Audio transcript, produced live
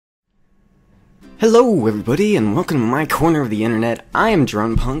Hello everybody and welcome to my corner of the internet. I am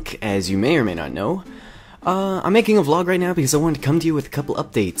DronePunk, as you may or may not know. I'm making a vlog right now because I wanted to come to you with a couple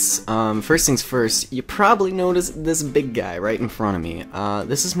updates. First things first, you probably noticed this big guy right in front of me.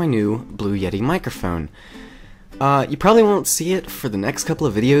 This is my new Blue Yeti microphone. You probably won't see it for the next couple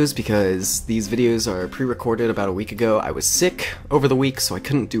of videos because these videos are pre-recorded about a week ago. I was sick over the week, so I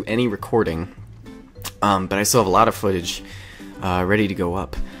couldn't do any recording. But I still have a lot of footage ready to go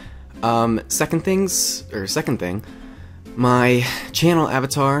up. Second thing, my channel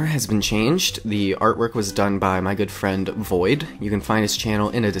avatar has been changed. The artwork was done by my good friend Void. You can find his channel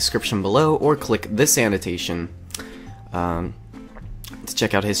in the description below or click this annotation to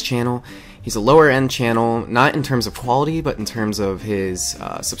check out his channel. He's a lower end channel, not in terms of quality, but in terms of his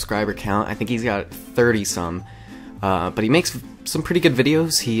subscriber count. I think he's got 30 some, but he makes some pretty good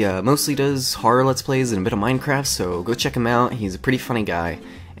videos. He mostly does horror let's plays and a bit of Minecraft, so go check him out. He's a pretty funny guy,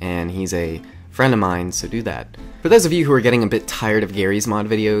 and he's a friend of mine, so do that. For those of you who are getting a bit tired of Gary's mod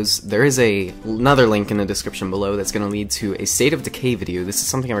videos, there is another link in the description below that's going to lead to a State of Decay video. This is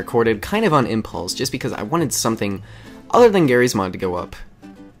something I recorded kind of on impulse, just because I wanted something other than Gary's mod to go up.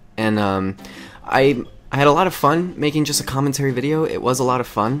 And I had a lot of fun making just a commentary video. It was a lot of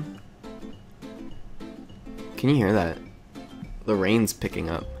fun. Can you hear that? The rain's picking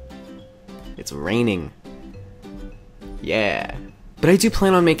up. It's raining. Yeah. But I do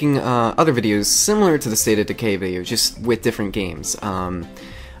plan on making other videos similar to the State of Decay video, just with different games. I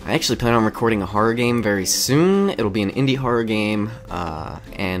actually plan on recording a horror game very soon. It'll be an indie horror game,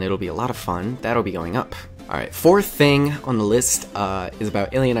 and it'll be a lot of fun. That'll be going up. Alright, fourth thing on the list is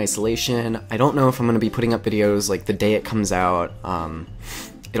about Alien Isolation. I don't know if I'm going to be putting up videos like the day it comes out.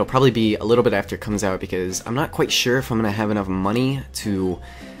 It'll probably be a little bit after it comes out because I'm not quite sure if I'm going to have enough money to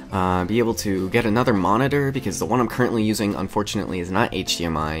be able to get another monitor, because the one I'm currently using unfortunately is not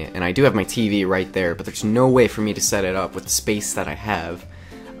HDMI, and I do have my TV right there, but there's no way for me to set it up with the space that I have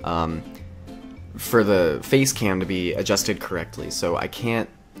for the face cam to be adjusted correctly, so I can't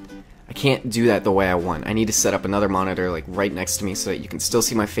do that the way I want. I need to set up another monitor like right next to me so that you can still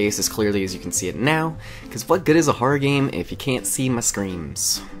see my face as clearly as you can see it now, because what good is a horror game if you can't see my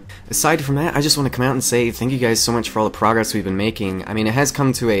screams? Aside from that, I just want to come out and say thank you guys so much for all the progress we've been making. I mean, it has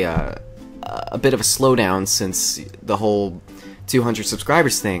come to a bit of a slowdown since the whole 200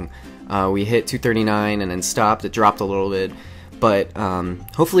 subscribers thing. We hit 239 and then stopped. It dropped a little bit, but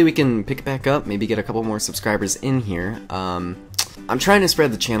hopefully we can pick it back up, maybe get a couple more subscribers in here. I'm trying to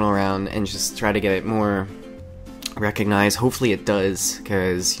spread the channel around and just try to get it more recognized. Hopefully it does,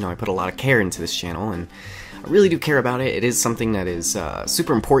 because, you know, I put a lot of care into this channel, and I really do care about it. It is something that is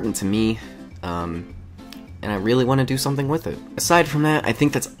super important to me, and I really want to do something with it. Aside from that, I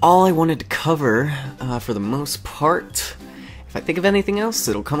think that's all I wanted to cover for the most part. If I think of anything else,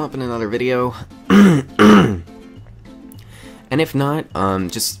 it'll come up in another video. And if not,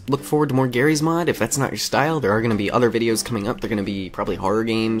 just look forward to more Gary's mod. If that's not your style, there are going to be other videos coming up. They're going to be probably horror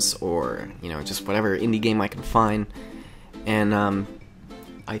games, or, you know, just whatever indie game I can find. And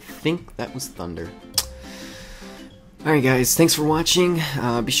I think that was Thunder. Alright guys, thanks for watching.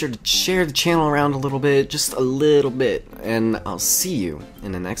 Be sure to share the channel around a little bit, just a little bit, and I'll see you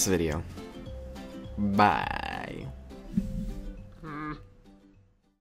in the next video. Bye.